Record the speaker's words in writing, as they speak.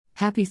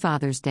Happy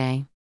Father's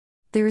Day.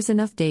 There is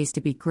enough days to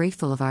be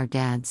grateful of our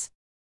dads.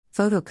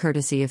 Photo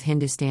courtesy of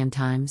Hindustan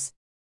Times.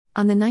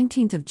 On the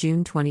 19th of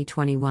June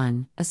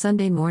 2021, a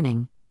Sunday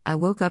morning, I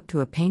woke up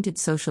to a painted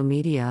social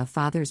media of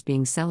fathers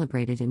being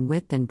celebrated in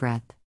width and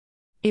breadth.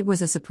 It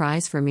was a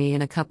surprise for me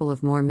and a couple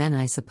of more men,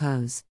 I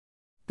suppose.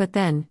 But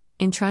then,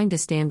 in trying to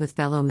stand with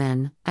fellow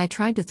men, I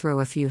tried to throw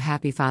a few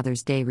Happy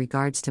Father's Day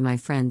regards to my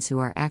friends who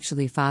are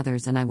actually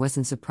fathers, and I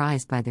wasn't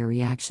surprised by their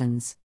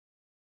reactions.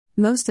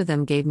 Most of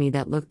them gave me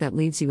that look that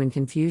leaves you in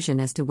confusion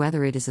as to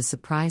whether it is a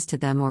surprise to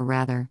them or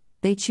rather,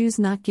 they choose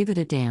not give it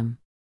a damn.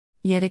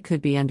 Yet it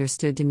could be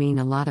understood to mean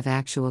a lot of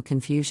actual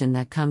confusion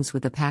that comes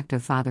with the pact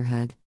of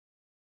fatherhood.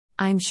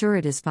 I'm sure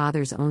it is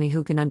fathers only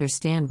who can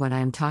understand what I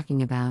am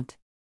talking about.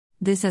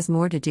 This has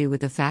more to do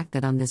with the fact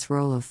that on this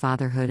role of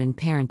fatherhood and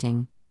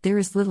parenting, there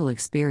is little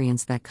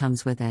experience that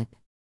comes with it.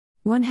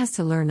 One has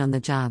to learn on the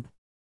job.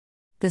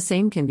 The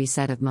same can be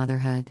said of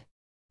motherhood.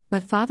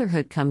 But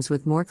fatherhood comes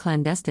with more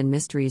clandestine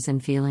mysteries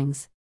and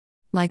feelings.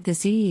 Like the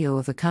CEO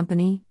of a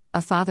company,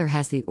 a father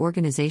has the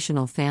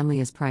organizational family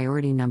as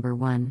priority number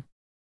one.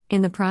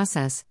 In the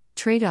process,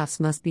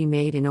 trade-offs must be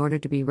made in order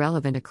to be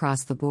relevant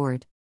across the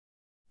board.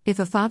 If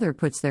a father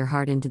puts their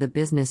heart into the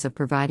business of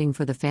providing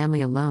for the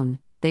family alone,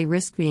 they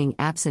risk being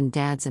absent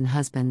dads and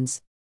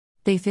husbands.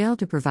 They fail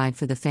to provide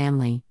for the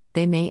family,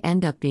 they may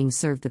end up being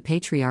served the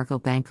patriarchal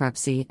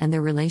bankruptcy and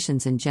their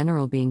relations in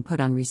general being put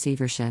on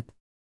receivership.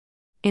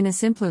 In a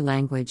simpler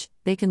language,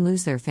 they can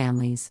lose their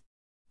families.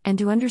 And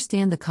to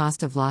understand the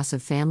cost of loss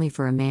of family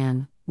for a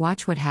man,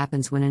 watch what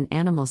happens when an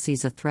animal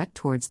sees a threat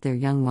towards their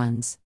young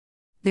ones.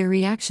 Their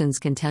reactions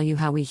can tell you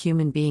how we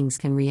human beings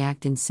can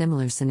react in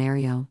similar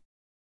scenario.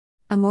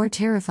 A more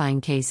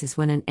terrifying case is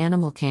when an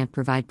animal can't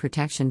provide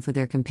protection for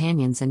their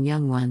companions and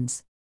young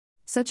ones.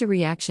 Such a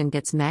reaction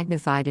gets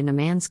magnified in a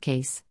man's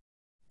case.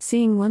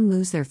 Seeing one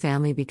lose their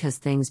family because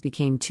things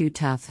became too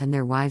tough and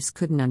their wives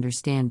couldn't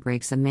understand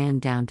breaks a man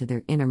down to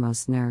their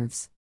innermost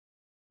nerves.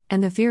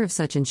 And the fear of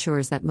such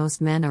ensures that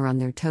most men are on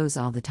their toes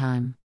all the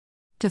time.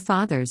 To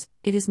fathers,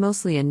 it is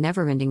mostly a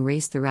never-ending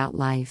race throughout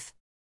life.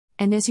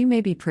 And as you may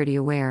be pretty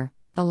aware,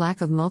 the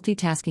lack of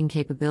multitasking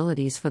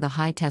capabilities for the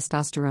high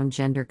testosterone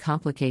gender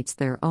complicates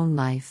their own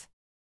life.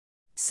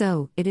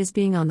 So, it is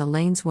being on the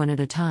lanes one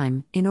at a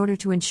time, in order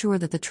to ensure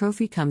that the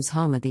trophy comes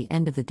home at the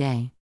end of the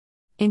day.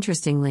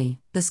 Interestingly,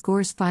 the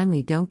scores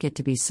finally don't get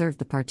to be served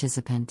the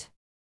participant.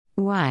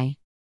 Why?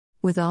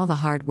 With all the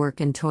hard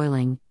work and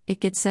toiling, it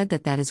gets said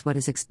that that is what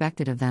is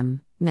expected of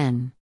them,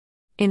 men.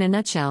 In a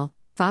nutshell,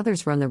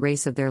 fathers run the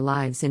race of their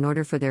lives in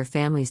order for their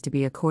families to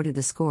be accorded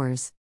the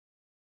scores.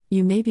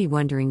 You may be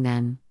wondering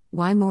then,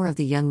 why more of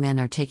the young men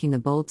are taking the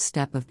bold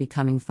step of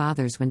becoming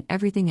fathers when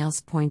everything else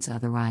points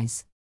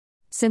otherwise.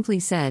 Simply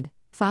said,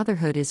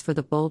 fatherhood is for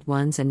the bold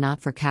ones and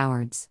not for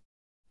cowards.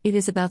 It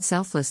is about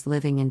selfless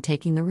living and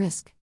taking the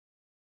risk.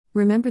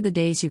 Remember the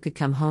days you could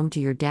come home to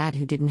your dad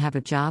who didn't have a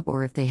job,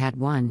 or if they had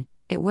one,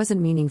 it wasn't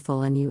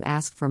meaningful and you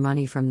asked for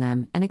money from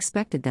them and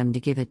expected them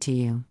to give it to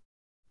you.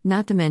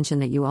 Not to mention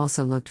that you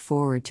also looked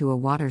forward to a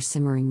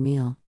water-simmering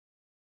meal.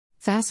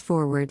 Fast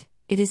forward,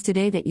 it is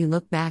today that you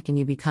look back and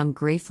you become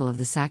grateful of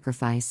the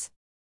sacrifice.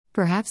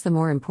 Perhaps the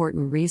more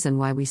important reason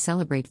why we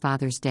celebrate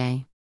Father's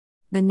Day.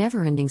 The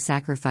never-ending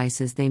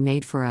sacrifices they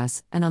made for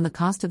us and on the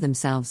cost of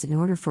themselves in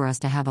order for us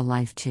to have a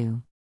life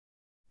too.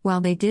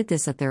 While they did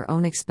this at their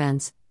own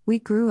expense, we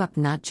grew up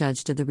not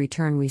judged to the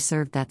return we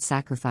served that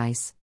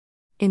sacrifice.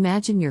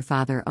 Imagine your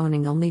father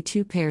owning only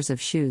 2 pairs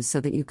of shoes so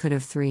that you could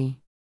have 3.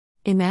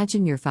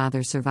 Imagine your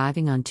father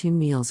surviving on 2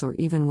 meals or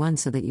even 1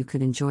 so that you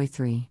could enjoy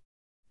 3.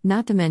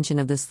 Not to mention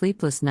of the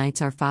sleepless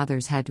nights our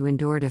fathers had to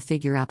endure to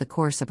figure out the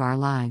course of our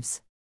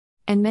lives.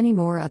 And many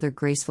more other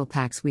graceful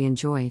pacts we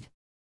enjoyed.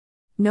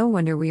 No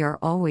wonder we are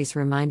always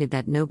reminded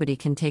that nobody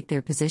can take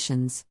their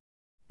positions.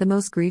 The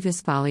most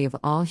grievous folly of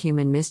all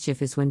human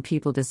mischief is when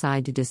people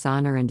decide to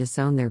dishonor and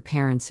disown their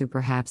parents who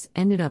perhaps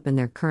ended up in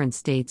their current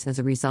states as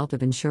a result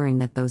of ensuring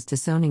that those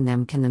disowning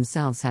them can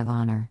themselves have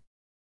honor.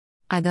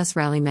 I thus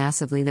rally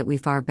massively that we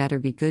far better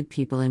be good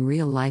people in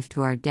real life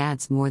to our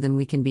dads more than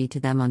we can be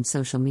to them on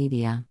social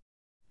media.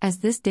 As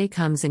this day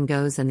comes and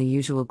goes and the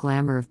usual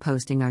glamour of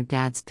posting our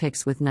dads'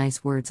 pics with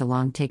nice words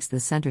along takes the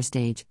center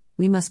stage,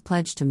 we must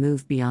pledge to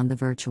move beyond the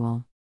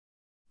virtual.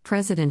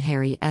 President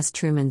Harry S.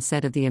 Truman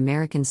said of the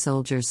American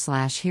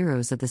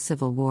soldiers/heroes of the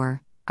Civil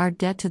War, "Our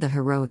debt to the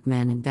heroic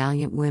men and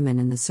valiant women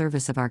in the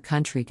service of our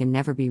country can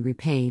never be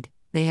repaid,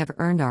 they have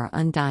earned our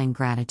undying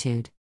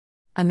gratitude.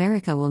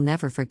 America will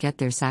never forget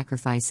their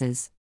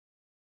sacrifices."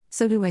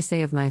 So do I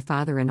say of my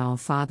father and all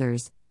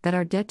fathers, that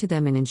our debt to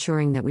them in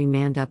ensuring that we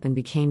manned up and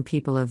became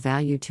people of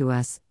value to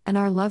us, and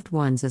our loved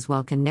ones as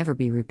well, can never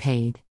be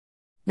repaid.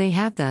 They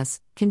have thus,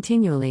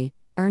 continually,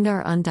 earned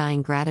our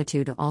undying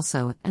gratitude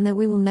also, and that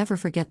we will never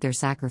forget their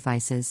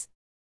sacrifices.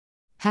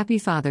 Happy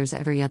Fathers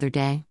every other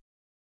day.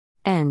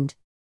 End.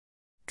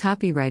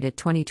 Copyrighted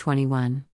 2021.